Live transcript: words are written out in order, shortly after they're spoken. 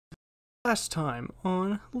Last time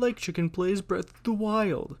on LakeChicken Plays Breath of the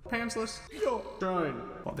Wild. Pantsless, yo, trying.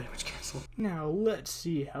 All damage cancel. Now let's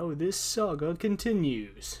see how this saga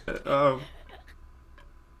continues. Oh.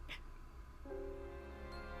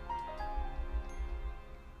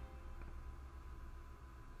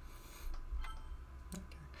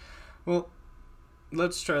 Well,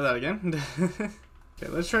 let's try that again. Okay,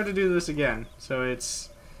 let's try to do this again. So it's,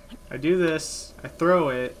 I do this, I throw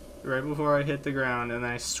it right before I hit the ground, and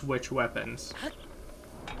then I switch weapons.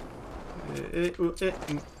 I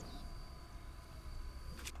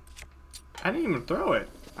didn't even throw it.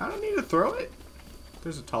 I don't need to throw it.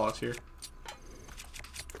 There's a tallest here.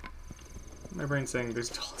 My brain's saying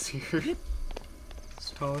there's a tallest here.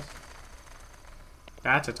 It's a tallest.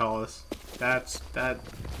 That's a tallest. That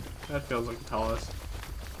feels like a tallest.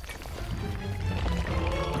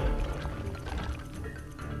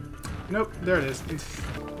 Nope, there it is. It's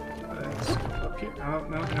up here. Oh,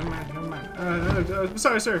 no, never mind. I'm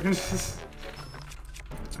sorry, sir. I'm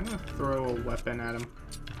gonna throw a weapon at him.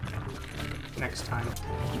 Next time.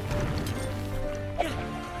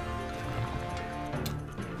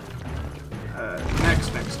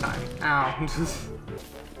 Next time. Ow.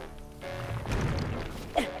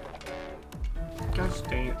 Gosh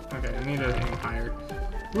dang it. Okay, I need to aim higher.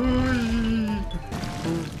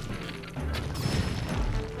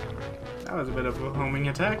 That was a bit of a homing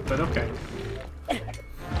attack, but okay.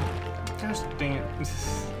 Gosh dang it.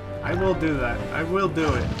 I will do that. I will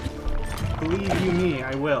do it. Believe you me,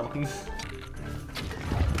 I will.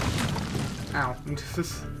 Ow.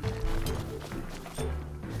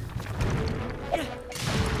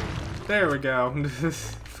 There we go.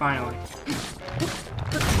 Finally.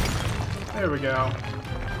 There we go.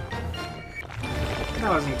 That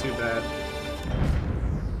wasn't too bad.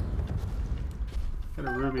 Got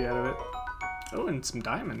a ruby out of it. Oh, and some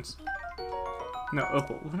diamonds. No,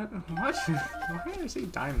 opal. What? Why did I say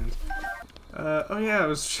diamonds? Oh yeah, I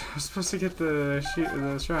was supposed to get the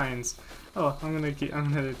shrines. Oh, I'm gonna get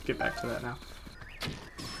back to that now.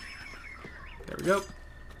 There we go.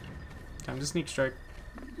 Time to sneak strike.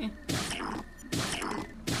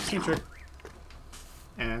 Sneak strike.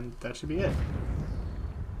 And that should be it.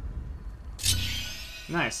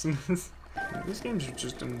 Nice. These games are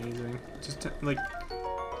just amazing. Just like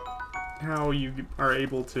how you are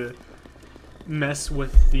able to mess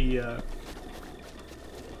with the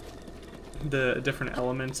different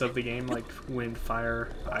elements of the game, like wind,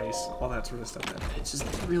 fire, ice, all that sort of stuff. It's just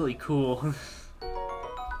really cool.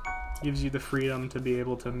 Gives you the freedom to be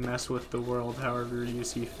able to mess with the world however you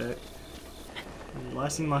see fit.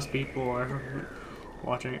 Less and less people are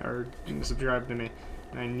watching or subscribed to me.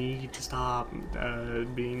 I need to stop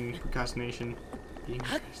being procrastination. I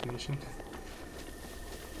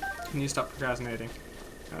need to stop procrastinating.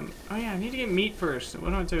 Oh yeah, I need to get meat first.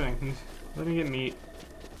 What am I doing? Let me get meat.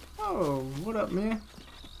 Oh, what up, man?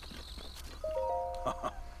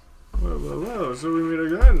 Whoa, so we meet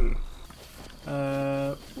again.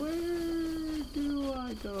 Where do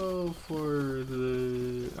I go for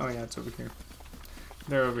the... Oh yeah, it's over here.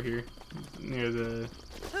 They're over here. Near the...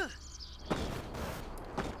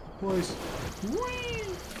 Boys. Whee!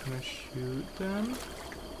 Can I shoot them?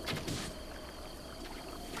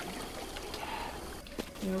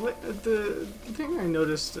 You know what? The thing I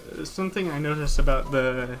noticed, something I noticed about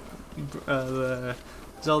the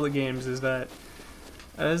Zelda games is that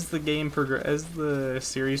as the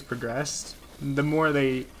series progressed, the more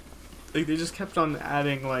they just kept on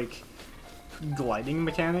adding like gliding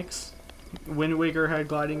mechanics. Wind Waker had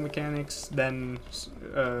gliding mechanics, then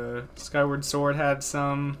Skyward Sword had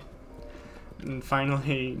some, and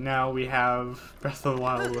finally now we have Breath of the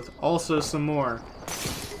Wild with also some more.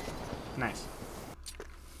 Nice.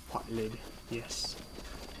 Hot lid, yes.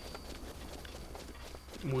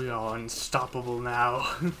 We are unstoppable now.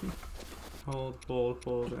 Hold,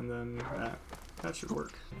 and then that should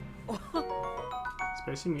work.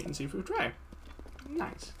 Spicy meat and seafood tray.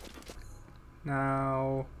 Nice.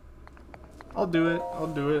 Now, I'll do it,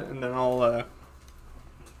 and then I'll,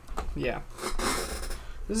 yeah.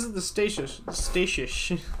 This is the stasis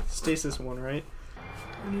one, right?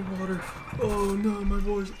 I need water. Oh no, my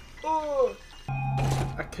voice. Oh!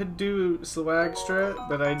 I could do swag strat,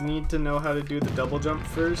 but I need to know how to do the double jump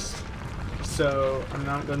first. So I'm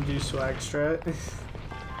not gonna do swag strat.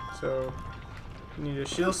 So you need a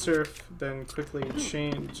shield surf, then quickly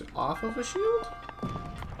change off of a shield.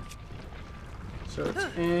 So it's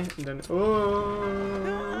and then oh,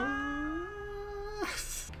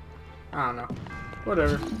 I don't know.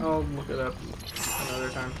 Whatever. I'll look it up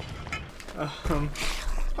another time.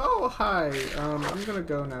 Oh hi. I'm gonna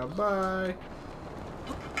go now. Bye.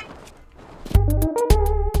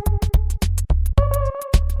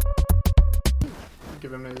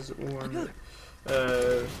 give him his warm,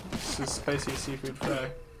 spicy seafood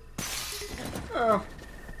fry. Oh.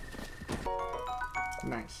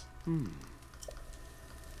 Nice.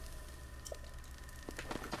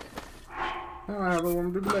 Now I have a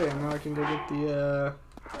warm doublet, and now I can go get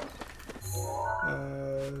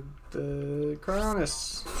the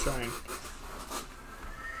Cryonis shrine.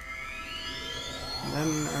 And then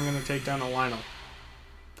I'm gonna take down a Lionel.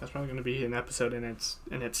 That's probably gonna be an episode in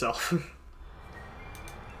itself.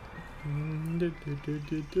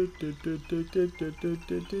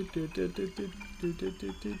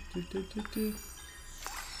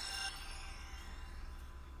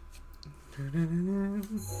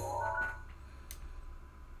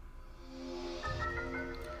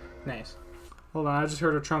 Nice. Hold on, I just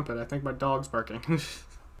heard a trumpet. I think my dog's barking.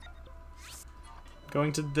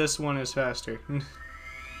 Going to this one is faster.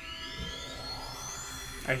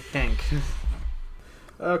 I think.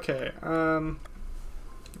 Okay, I'm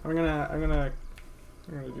gonna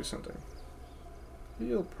do something.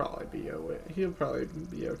 He'll probably be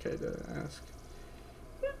okay to ask.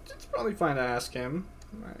 It's probably fine to ask him.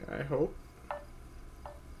 I hope.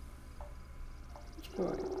 It's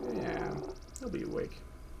probably, yeah, he'll be awake.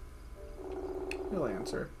 He'll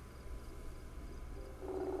answer.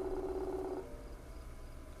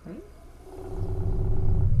 Right?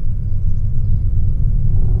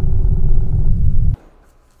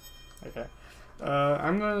 Okay.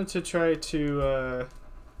 I'm going to try to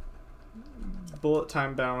bullet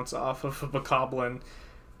time bounce off of a Bokoblin.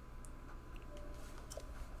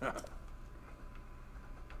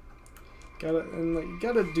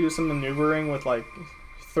 Gotta do some maneuvering with like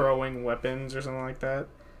throwing weapons or something like that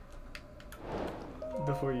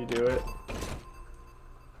before you do it.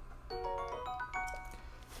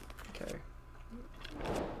 Okay.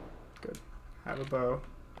 Good. Have a bow.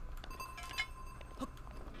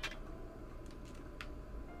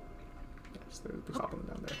 Yes, there's a Bokoblin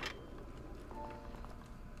down there.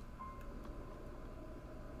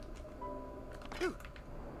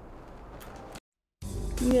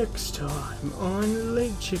 Next time on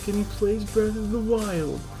LakeChicken Plays Breath of the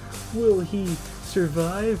Wild, will he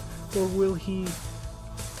survive or will he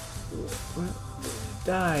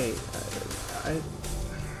die? I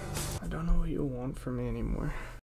don't know what you want from me anymore.